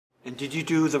And did you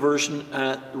do the version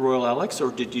at Royal Alex,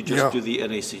 or did you just do the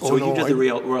NAC? Oh, So no, you did the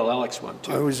Royal Alex one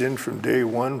too. I was in from day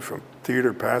one, from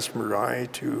Theatre Passe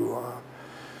Muraille to...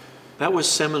 That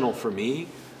was seminal for me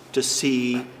to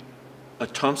see a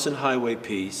Thomson Highway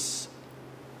piece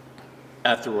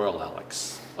at the Royal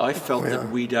Alex. I felt that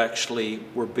we'd actually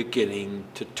were beginning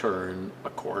to turn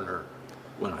a corner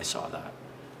when I saw that.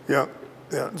 Yeah,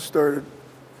 it started...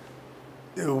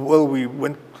 Well,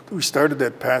 we started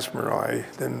at Passe Muraille,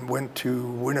 then went to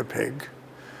Winnipeg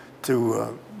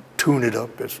to tune it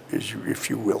up, if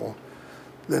you will.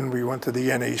 Then we went to the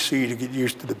NAC to get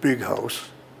used to the big house.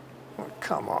 Oh,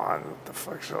 come on, what the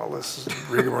fuck's all this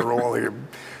rigmarole here?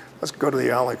 Let's go to the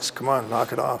Alex, come on,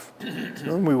 knock it off. So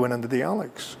then we went into the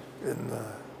Alex, and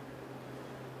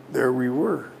there we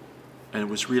were. And it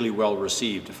was really well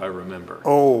received, if I remember.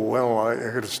 Oh, well, I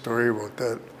heard a story about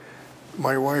that.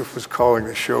 My wife was calling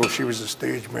the show. She was the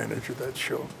stage manager of that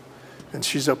show. And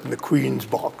she's up in the Queen's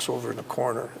box over in the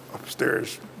corner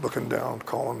upstairs, looking down,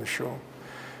 calling the show.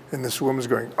 And this woman's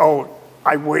going, "Oh,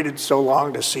 I waited so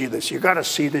long to see this. You got to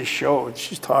see this show." And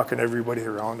she's talking to everybody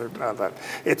around her.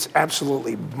 It's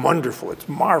absolutely wonderful. It's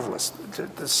marvelous.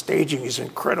 The staging is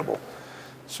incredible.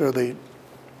 So the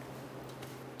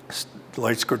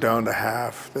lights go down to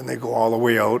half, then they go all the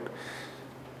way out.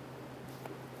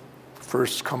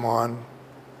 First come on,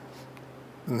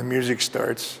 and the music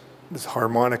starts. This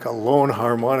harmonica, lone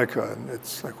harmonica, and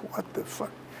it's like, what the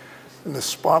fuck? And the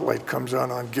spotlight comes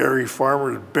on Gary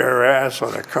Farmer's bare ass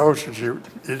on a couch, and you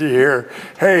hear,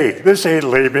 "Hey, this ain't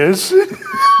Les Mis."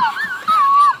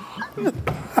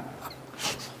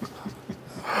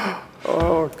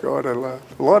 Oh God, I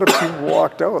laughed. A lot of people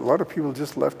walked out. A lot of people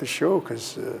just left the show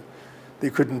because they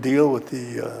couldn't deal with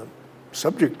the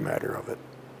subject matter of it.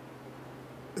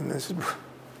 And I said,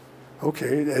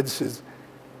 okay. Ed says,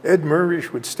 Ed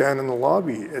Murvish would stand in the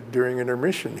lobby during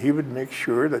intermission. He would make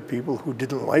sure that people who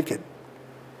didn't like it,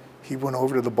 he went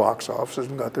over to the box offices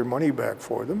and got their money back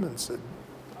for them and said,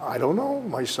 "I don't know.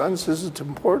 My son says it's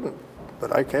important,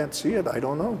 but I can't see it. I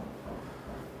don't know."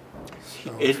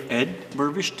 So, Ed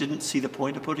Murvish didn't see the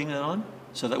point of putting it on?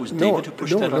 So that was David who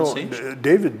pushed that on stage?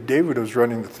 David was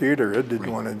running the theater. Ed didn't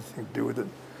want anything to do with it.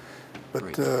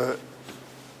 But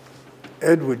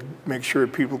Ed would make sure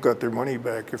people got their money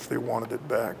back if they wanted it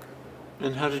back.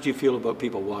 And how did you feel about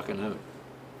people walking out?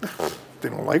 They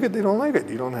don't like it, they don't like it.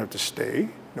 You don't have to stay.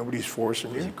 Nobody's forcing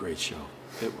you. It was a great show.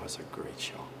 It was a great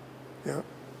show. Yeah, it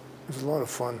was a lot of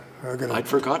fun. I'd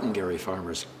forgotten Gary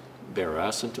Farmer's bare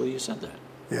ass until you said that.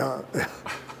 Yeah,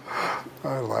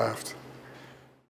 I laughed.